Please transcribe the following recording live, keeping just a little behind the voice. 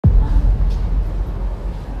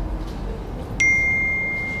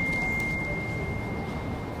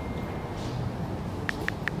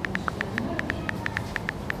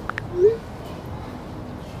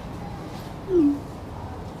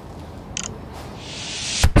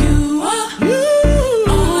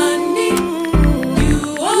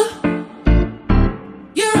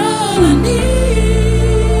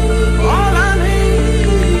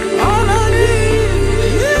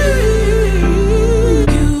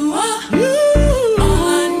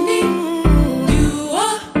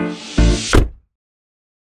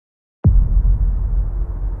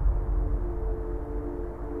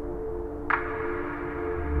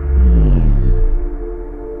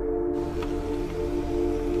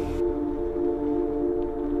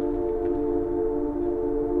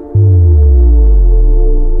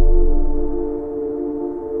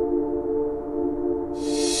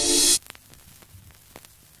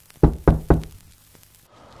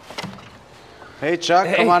Hey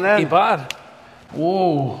Chuck, come on in. Ibad.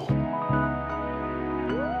 Whoa.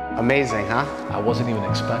 Amazing, huh? I wasn't even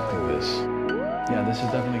expecting this. Yeah, this is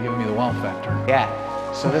definitely giving me the wow factor. Yeah.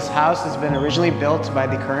 So this house has been originally built by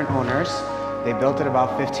the current owners. They built it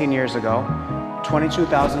about 15 years ago.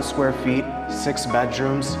 22,000 square feet, 6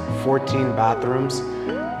 bedrooms, 14 bathrooms.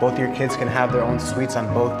 Both your kids can have their own suites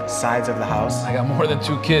on both sides of the house. I got more than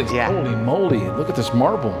 2 kids. Yeah. Holy moly, look at this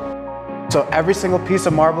marble. So every single piece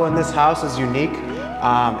of marble in this house is unique.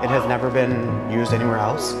 It has never been used anywhere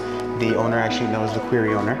else. The owner actually knows the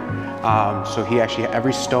query owner. So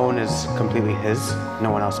every stone is completely his.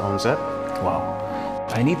 No one else owns it. Wow.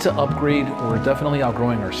 I need to upgrade. We're definitely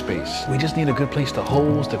outgrowing our space. We just need a good place to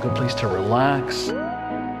host, a good place to relax.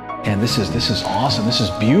 And this is awesome. This is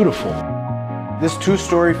beautiful. This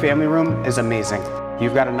 2-story family room is amazing.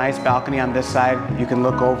 You've got a nice balcony on this side. You can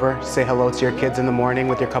look over, say hello to your kids in the morning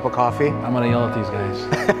with your cup of coffee. I'm gonna yell at these guys.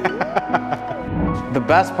 The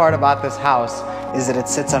best part about this house is that it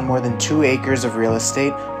sits on more than 2 acres of real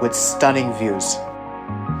estate with stunning views.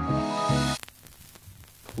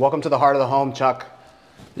 Welcome to the heart of the home, Chuck.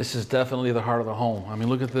 This is definitely the heart of the home. I mean,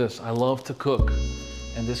 look at this. I love to cook,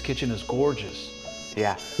 and this kitchen is gorgeous.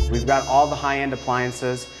 Yeah, we've got all the high-end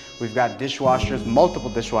appliances. We've got dishwashers,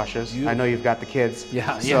 multiple dishwashers. Beautiful. I know you've got the kids.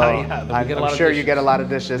 Yeah. I'm sure you get a lot of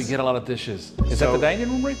dishes. We get a lot of dishes. Is that the dining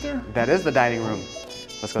room right there? That is the dining room.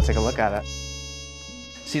 Let's go take a look at it.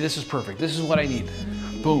 See, this is perfect. This is what I need.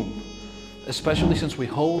 Boom. Especially since we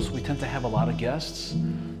host, we tend to have a lot of guests,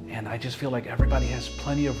 and I just feel like everybody has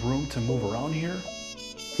plenty of room to move around here.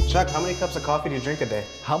 Chuck, how many cups of coffee do you drink a day?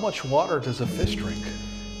 How much water does a fish drink?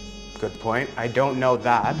 Good point. I don't know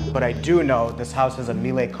that, but I do know this house has a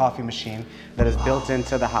Miele coffee machine that is built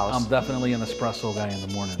into the house. I'm definitely an espresso guy in the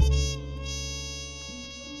morning.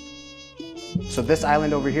 So this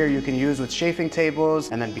island over here you can use with chafing tables,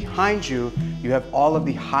 and then behind you, you have all of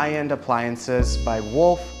the high-end appliances by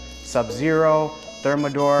Wolf, Sub-Zero,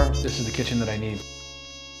 Thermador. This is the kitchen that I need.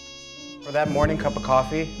 For that morning cup of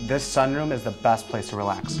coffee, this sunroom is the best place to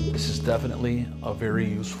relax. This is definitely a very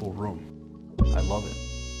useful room. I love it.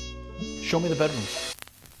 Show me the bedrooms.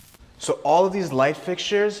 So all of these light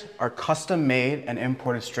fixtures are custom made and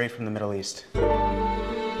imported straight from the Middle East.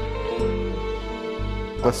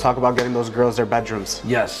 Let's talk about getting those girls their bedrooms.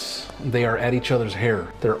 Yes, they are at each other's hair.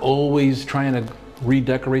 They're always trying to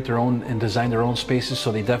redecorate their own and design their own spaces,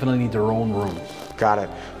 so they definitely need their own room. Got it.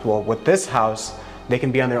 Well, with this house, they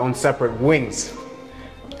can be on their own separate wings.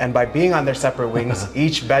 And by being on their separate wings,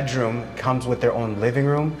 each bedroom comes with their own living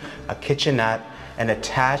room, a kitchenette, an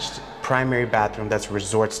attached primary bathroom that's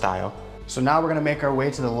resort style. So now we're gonna make our way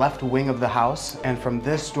to the left wing of the house, and from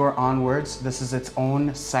this door onwards, this is its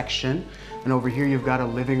own section. And over here you've got a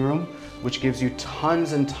living room, which gives you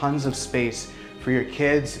tons and tons of space for your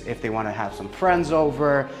kids. If they wanna have some friends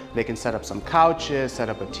over, they can set up some couches, set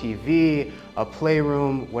up a TV, a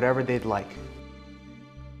playroom, whatever they'd like.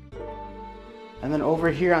 And then over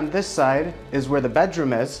here on this side is where the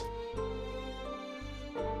bedroom is.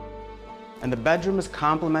 And the bedroom is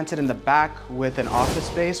complemented in the back with an office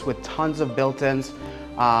space with tons of built-ins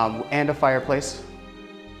and a fireplace.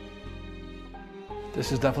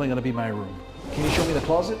 This is definitely gonna be my room. Can you show me the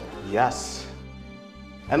closet? Yes.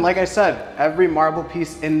 And like I said, every marble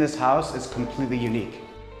piece in this house is completely unique.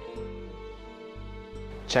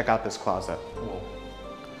 Check out this closet. Whoa.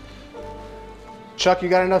 Chuck, you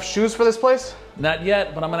got enough shoes for this place? Not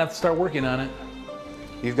yet, but I'm gonna have to start working on it.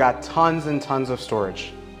 You've got tons and tons of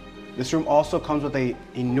storage. This room also comes with an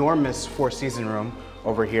enormous 4-season room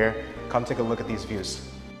over here. Come take a look at these views.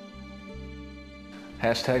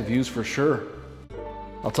 Hashtag views for sure.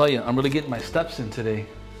 I'll tell you, I'm really getting my steps in today.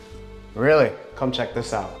 Really? Come check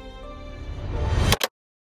this out.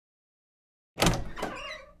 I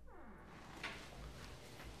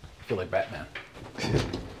feel like Batman.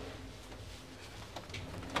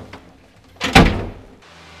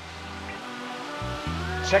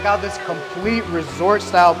 Check out this complete resort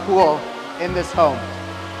style pool in this home.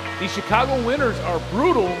 These Chicago winters are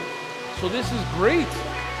brutal, so this is great.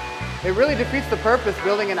 It really defeats the purpose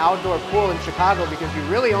building an outdoor pool in Chicago because you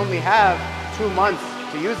really only have 2 months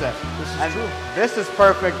to use it. This is true. This is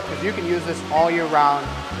perfect because you can use this all year round.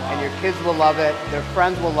 Wow. And your kids will love it, their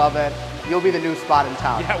friends will love it. You'll be the new spot in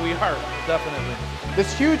town. Yeah, we are, definitely.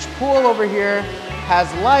 This huge pool over here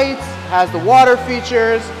has lights, has the water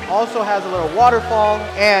features, also has a little waterfall,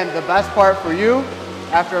 and the best part for you,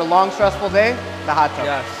 after a long, stressful day, the hot tub.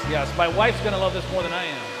 Yes, yes. My wife's gonna love this more than I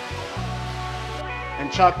am.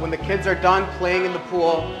 And Chuck, when the kids are done playing in the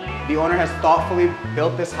pool, the owner has thoughtfully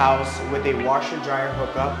built this house with a washer dryer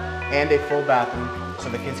hookup and a full bathroom. so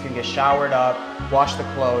the kids can get showered up, wash the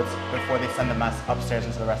clothes before they send the mess upstairs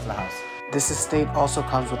into the rest of the house. This estate also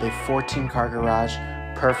comes with a 14-car garage,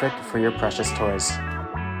 perfect for your precious toys.